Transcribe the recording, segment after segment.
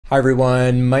Hi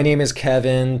everyone, my name is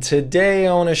Kevin. Today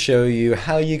I want to show you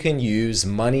how you can use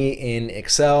money in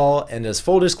Excel. And as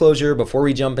full disclosure, before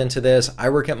we jump into this, I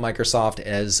work at Microsoft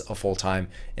as a full-time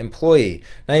employee.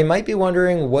 Now you might be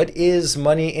wondering, what is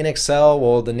money in Excel?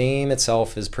 Well, the name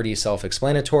itself is pretty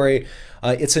self-explanatory.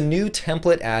 It's a new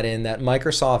template add-in that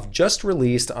Microsoft just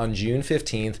released on June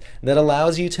 15th that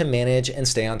allows you to manage and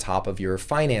stay on top of your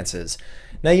finances.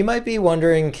 Now you might be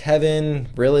wondering, Kevin,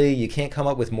 really, you can't come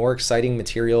up with more exciting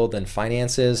material than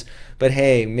finances? But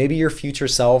hey, maybe your future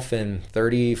self in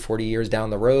 30, 40 years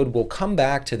down the road will come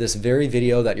back to this very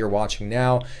video that you're watching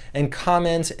now and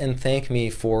comment and thank me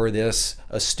for this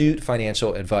astute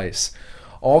financial advice.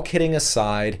 All kidding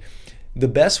aside, the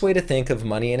best way to think of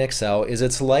money in Excel is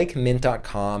it's like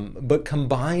mint.com, but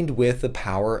combined with the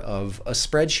power of a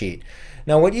spreadsheet.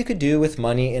 Now, what you could do with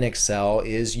money in Excel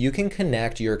is you can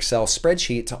connect your Excel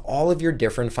spreadsheet to all of your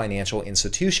different financial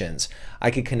institutions.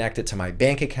 I could connect it to my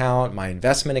bank account, my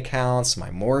investment accounts, my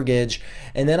mortgage,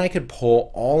 and then I could pull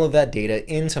all of that data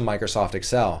into Microsoft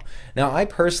Excel. Now, I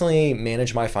personally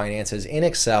manage my finances in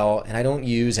Excel, and I don't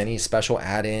use any special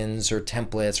add-ins or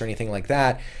templates or anything like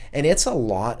that, and it's a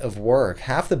lot of work.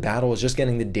 Half the battle is just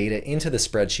getting the data into the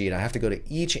spreadsheet. I have to go to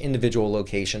each individual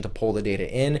location to pull the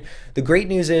data in. The great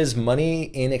news is money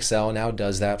in Excel now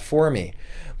does that for me.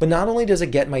 But not only does it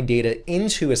get my data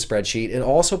into a spreadsheet, it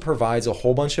also provides a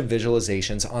whole bunch of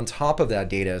visualizations on top of that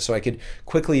data. So I could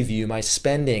quickly view my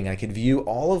spending, I could view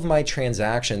all of my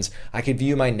transactions, I could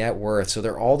view my net worth. So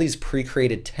there are all these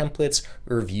pre-created templates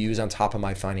or views on top of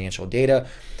my financial data.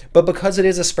 But because it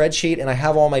is a spreadsheet and I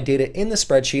have all my data in the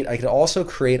spreadsheet, I could also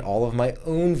create all of my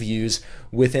own views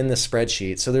within the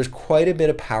spreadsheet. So there's quite a bit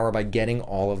of power by getting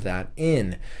all of that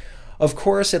in. Of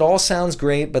course, it all sounds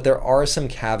great, but there are some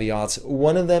caveats.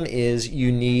 One of them is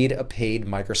you need a paid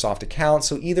Microsoft account,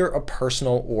 so either a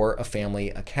personal or a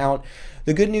family account.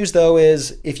 The good news though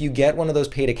is if you get one of those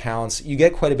paid accounts, you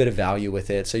get quite a bit of value with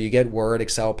it. So you get Word,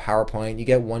 Excel, PowerPoint, you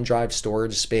get OneDrive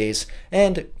storage space,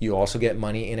 and you also get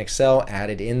money in Excel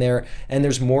added in there, and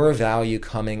there's more value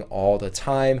coming all the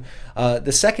time.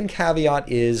 The second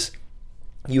caveat is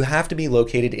you have to be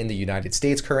located in the United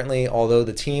States currently, although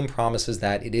the team promises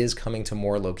that it is coming to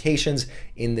more locations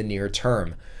in the near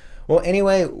term. Well,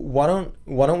 anyway, why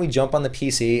don't we jump on the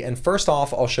PC, and first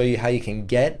off, I'll show you how you can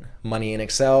get money in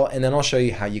Excel, and then I'll show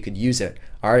you how you could use it.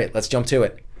 All right, let's jump to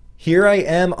it. Here I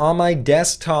am on my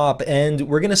desktop, and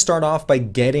we're going to start off by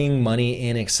getting money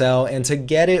in Excel. And to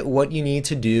get it, what you need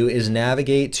to do is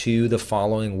navigate to the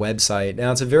following website.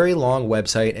 Now, it's a very long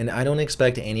website, and I don't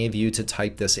expect any of you to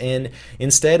type this in.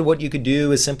 Instead, what you could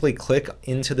do is simply click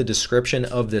into the description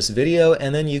of this video,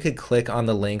 and then you could click on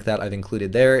the link that I've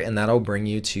included there, and that'll bring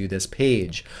you to this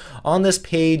page. On this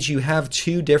page, you have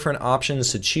two different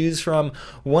options to choose from.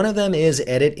 One of them is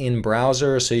edit in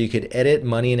browser, so you could edit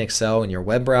money in Excel in your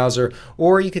web browser,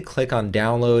 or you could click on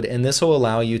download, and this will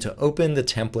allow you to open the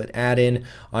template add-in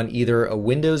on either a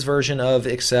Windows version of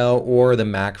Excel or the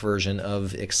Mac version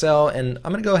of Excel. And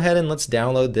I'm going to go ahead and let's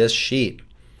download this sheet.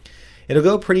 It'll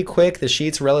go pretty quick. The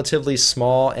sheet's relatively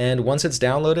small, and once it's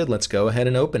downloaded, let's go ahead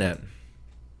and open it.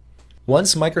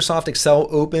 Once Microsoft Excel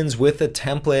opens with the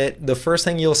template, the first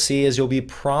thing you'll see is you'll be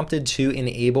prompted to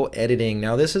enable editing.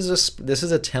 Now this is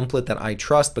a template that I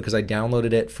trust because I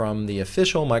downloaded it from the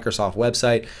official Microsoft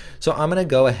website. So I'm going to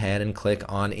go ahead and click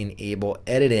on enable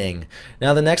editing.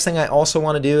 Now the next thing I also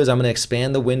want to do is I'm going to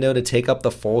expand the window to take up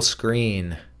the full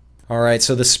screen. All right,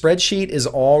 so the spreadsheet is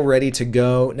all ready to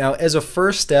go. Now, as a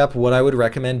first step, what I would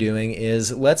recommend doing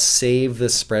is let's save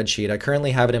this spreadsheet. I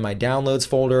currently have it in my downloads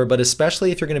folder, but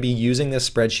especially if you're going to be using this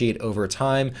spreadsheet over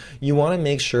time, you want to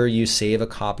make sure you save a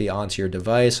copy onto your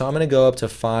device. So I'm going to go up to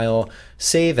File,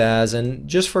 Save As, and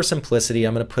just for simplicity,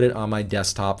 I'm going to put it on my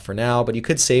desktop for now, but you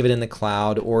could save it in the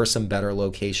cloud or some better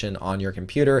location on your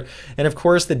computer. And of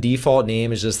course, the default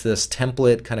name is just this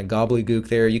template kind of gobbledygook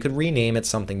there. You could rename it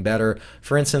something better.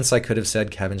 For instance, I could have said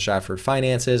Kevin Stratvert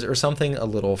Finances or something a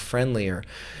little friendlier.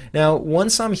 Now,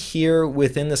 once I'm here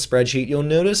within the spreadsheet, you'll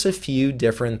notice a few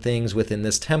different things within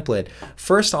this template.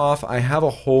 First off, I have a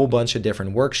whole bunch of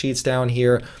different worksheets down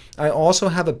here. I also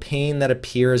have a pane that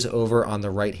appears over on the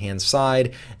right-hand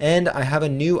side, and I have a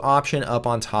new option up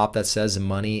on top that says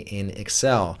Money in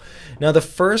Excel. Now, the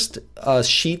first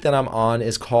sheet that I'm on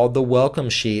is called the Welcome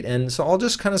Sheet, and so I'll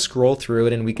just kind of scroll through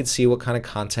it and we can see what kind of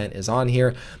content is on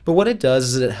here. But what it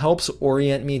does is it helps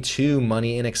orient me to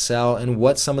Money in Excel and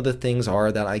what some of the things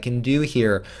are that I can do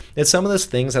here. It's some of those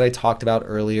things that I talked about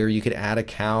earlier. You could add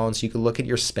accounts, you could look at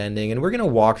your spending, and we're going to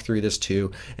walk through this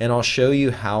too, and I'll show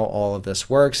you how all of this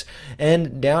works.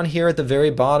 And down here at the very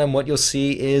bottom, what you'll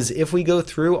see is if we we go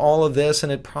through all of this,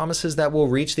 and it promises that we'll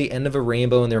reach the end of a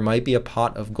rainbow and there might be a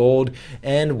pot of gold,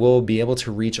 and we'll be able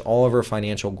to reach all of our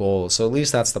financial goals. So at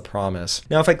least that's the promise.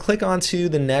 Now, if I click onto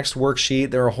the next worksheet,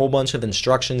 there are a whole bunch of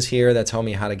instructions here that tell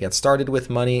me how to get started with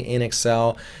money in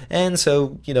Excel. And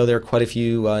so, there are quite a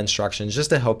few instructions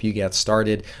just to help you get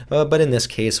started. But in this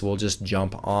case, we'll just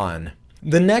jump on.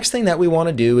 The next thing that we want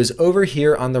to do is over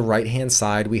here on the right hand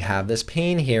side, we have this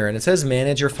pane here, and it says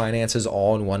manage your finances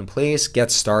all in one place,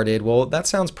 get started. Well, that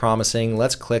sounds promising.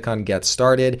 Let's click on get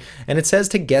started. And it says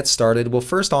to get started, well,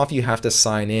 first off, you have to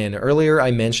sign in. Earlier, I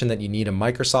mentioned that you need a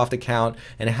Microsoft account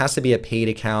and it has to be a paid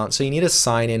account. So you need to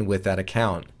sign in with that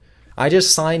account. I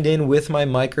just signed in with my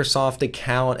Microsoft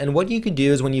account, and what you could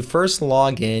do is when you first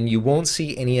log in, you won't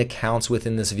see any accounts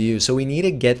within this view, so we need to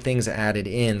get things added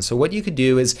in. So what you could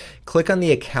do is click on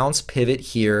the accounts pivot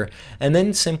here, and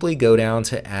then simply go down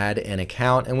to add an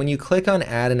account. And when you click on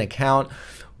add an account,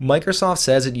 Microsoft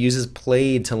says it uses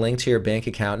Plaid to link to your bank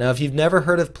account. Now, if you've never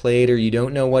heard of Plaid or you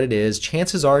don't know what it is,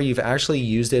 chances are you've actually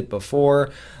used it before.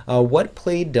 What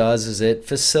Plaid does is it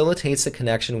facilitates the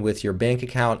connection with your bank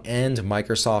account and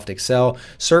Microsoft Excel.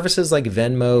 Services like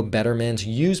Venmo, Betterment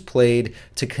use Plaid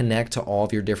to connect to all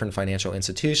of your different financial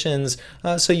institutions,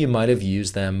 so you might have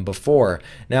used them before.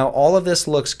 Now, all of this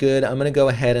looks good. I'm going to go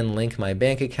ahead and link my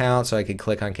bank account, so I could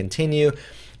click on continue.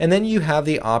 And then you have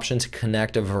the option to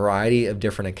connect a variety of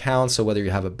different accounts. So whether you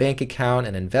have a bank account,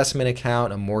 an investment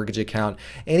account, a mortgage account,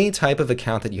 any type of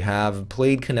account that you have,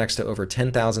 Plaid connects to over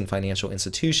 10,000 financial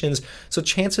institutions. So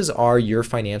chances are your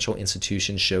financial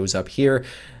institution shows up here.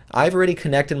 I've already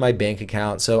connected my bank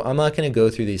account, so I'm not going to go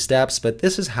through these steps, but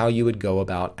this is how you would go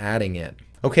about adding it.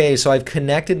 Okay, so I've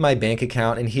connected my bank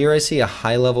account, and here I see a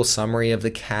high-level summary of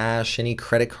the cash, any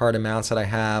credit card amounts that I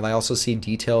have. I also see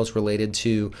details related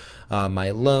to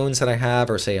my loans that I have,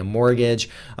 or say a mortgage.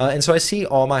 And so I see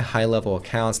all my high-level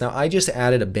accounts. Now, I just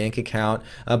added a bank account,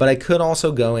 but I could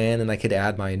also go in and I could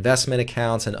add my investment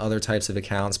accounts and other types of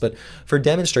accounts. But for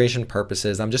demonstration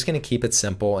purposes, I'm just going to keep it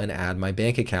simple and add my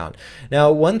bank account. Now,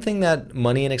 one thing that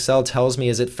Money in Excel tells me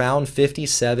is it found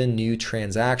 57 new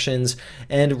transactions.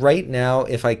 And right now,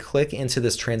 if I click into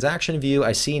this transaction view,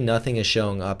 I see nothing is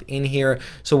showing up in here.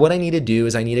 So what I need to do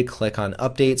is I need to click on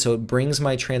update, so it brings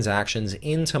my transactions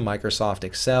into Microsoft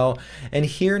Excel. And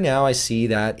here now I see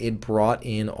that it brought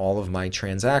in all of my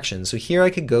transactions. So here I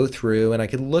could go through and I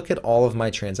could look at all of my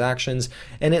transactions,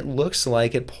 and it looks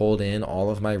like it pulled in all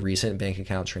of my recent bank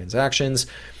account transactions.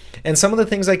 And some of the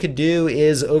things I could do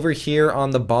is over here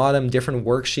on the bottom, different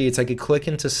worksheets, I could click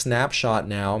into Snapshot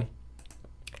now,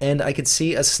 and I could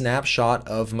see a snapshot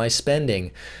of my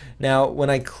spending. Now, when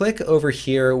I click over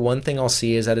here, one thing I'll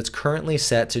see is that it's currently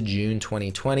set to June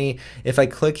 2020. If I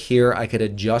click here, I could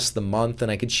adjust the month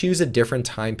and I could choose a different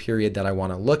time period that I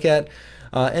want to look at.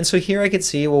 And so here I could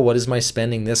see, well, what is my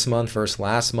spending this month versus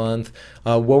last month?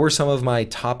 What were some of my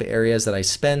top areas that I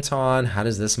spent on? How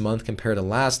does this month compare to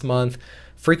last month?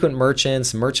 Frequent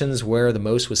merchants where the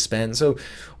most was spent. So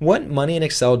what Money in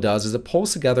Excel does is it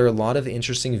pulls together a lot of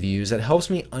interesting views that helps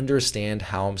me understand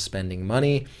how I'm spending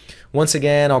money. Once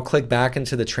again, I'll click back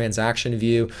into the transaction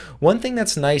view. One thing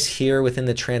that's nice here within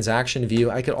the transaction view,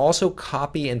 I could also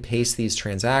copy and paste these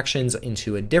transactions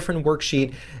into a different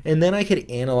worksheet, and then I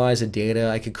could analyze the data.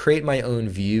 I could create my own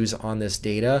views on this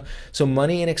data. So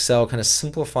Money in Excel kind of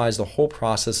simplifies the whole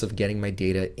process of getting my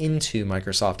data into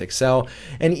Microsoft Excel.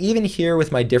 And even here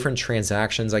with my different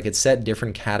transactions, I could set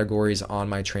different categories on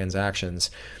my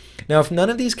transactions. Now, if none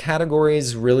of these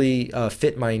categories really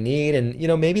fit my need, and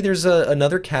maybe there's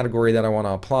another category that I want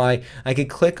to apply, I could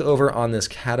click over on this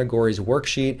categories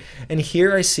worksheet, and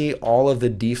here I see all of the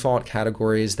default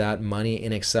categories that Money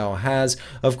in Excel has.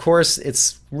 Of course,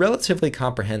 it's relatively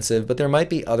comprehensive, but there might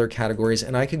be other categories,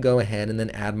 and I could go ahead and then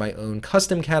add my own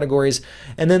custom categories,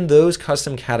 and then those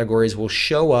custom categories will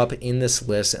show up in this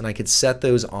list, and I could set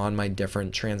those on my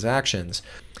different transactions.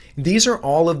 These are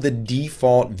all of the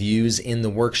default views in the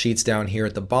worksheets down here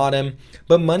at the bottom,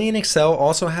 but Money in Excel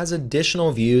also has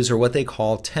additional views, or what they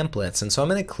call templates. And so I'm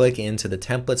going to click into the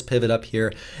templates pivot up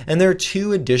here, and there are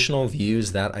 2 additional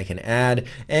views that I can add,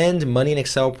 and Money in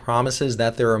Excel promises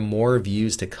that there are more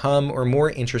views to come, or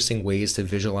more interesting ways to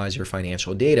visualize your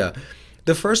financial data.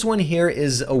 The first one here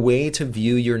is a way to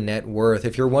view your net worth.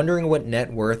 If you're wondering what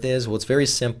net worth is, well, it's very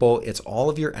simple. It's all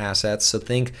of your assets. So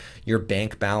think your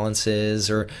bank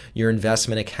balances or your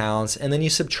investment accounts, and then you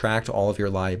subtract all of your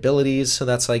liabilities. So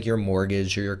that's like your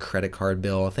mortgage or your credit card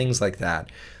bill, things like that.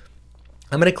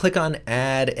 I'm going to click on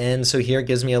add, and so here it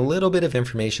gives me a little bit of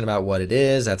information about what it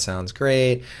is. That sounds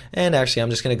great. And actually I'm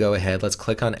just going to go ahead, let's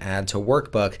click on add to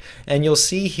workbook, and you'll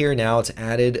see here now it's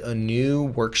added a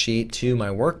new worksheet to my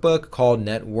workbook called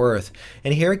net worth,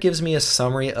 and here it gives me a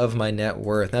summary of my net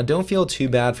worth. Now don't feel too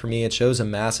bad for me, it shows a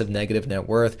massive negative net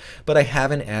worth, but I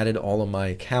haven't added all of my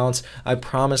accounts. I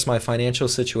promise my financial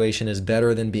situation is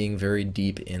better than being very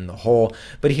deep in the hole.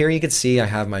 But here you can see I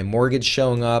have my mortgage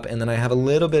showing up, and then I have a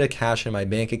little bit of cash in my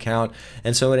bank account,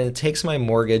 and so when it takes my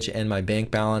mortgage and my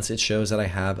bank balance, it shows that I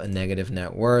have a negative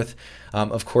net worth.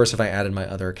 Of course, if I added my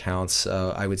other accounts,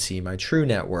 I would see my true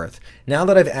net worth. Now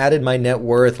that I've added my net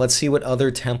worth, let's see what other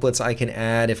templates I can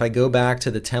add. If I go back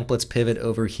to the templates pivot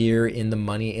over here in the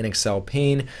Money in Excel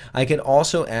pane, I can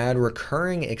also add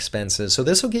recurring expenses. So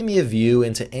this will give me a view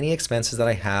into any expenses that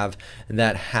I have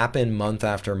that happen month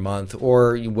after month,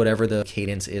 or whatever the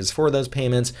cadence is for those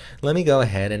payments. Let me go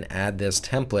ahead and add this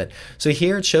template. So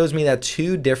here it shows me that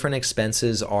 2 different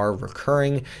expenses are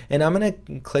recurring, and I'm going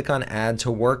to click on add to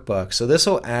workbook. So this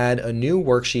will add a new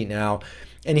worksheet now,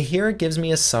 and here it gives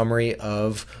me a summary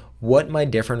of what my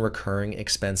different recurring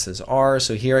expenses are.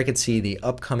 So here I could see the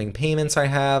upcoming payments I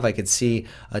have. I could see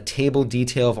a table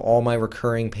detail of all my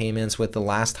recurring payments with the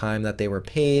last time that they were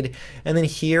paid. And then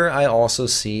here I also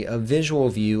see a visual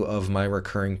view of my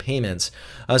recurring payments.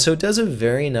 So it does a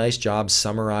very nice job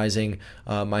summarizing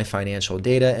my financial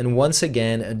data. And once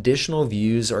again, additional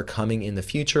views are coming in the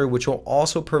future, which will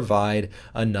also provide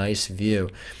a nice view.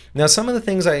 Now, some of the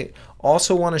things I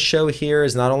also want to show here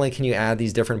is not only can you add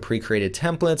these different pre-created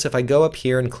templates, if I go up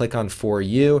here and click on For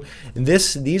You,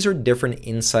 these are different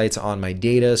insights on my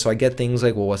data. So I get things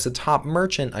like, well, what's the top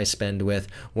merchant I spend with?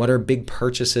 What are big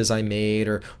purchases I made?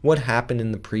 Or what happened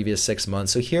in the previous 6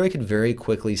 months? So here I could very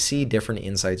quickly see different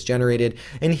insights generated.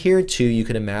 And here too, you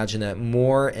can imagine that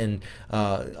more and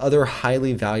other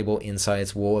highly valuable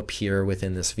insights will appear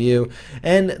within this view.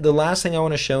 And the last thing I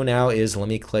want to show now is, let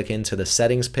me click into the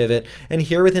settings pivot. And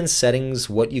here within settings,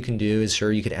 what you can do is,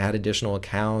 sure, you could add additional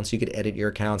accounts, you could edit your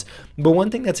accounts. But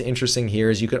one thing that's interesting here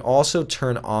is you could also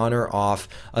turn on or off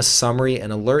a summary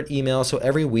and alert email. So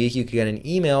every week you could get an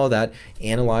email that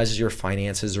analyzes your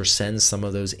finances or sends some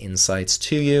of those insights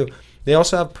to you. They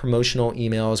also have promotional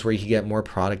emails where you can get more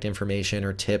product information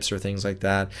or tips or things like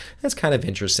that. That's kind of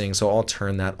interesting, so I'll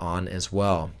turn that on as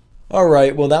well. All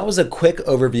right, well, that was a quick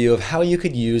overview of how you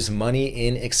could use money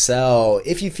in Excel.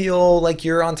 If you feel like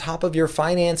you're on top of your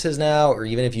finances now, or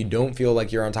even if you don't feel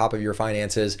like you're on top of your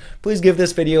finances, please give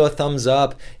this video a thumbs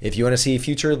up. If you want to see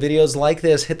future videos like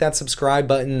this, hit that subscribe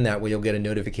button. That way you'll get a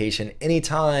notification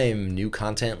anytime new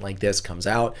content like this comes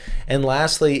out. And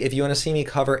lastly, if you want to see me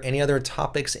cover any other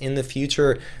topics in the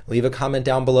future, leave a comment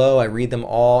down below. I read them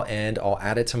all and I'll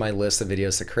add it to my list of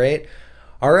videos to create.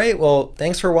 All right, well,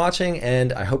 thanks for watching,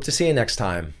 and I hope to see you next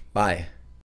time. Bye.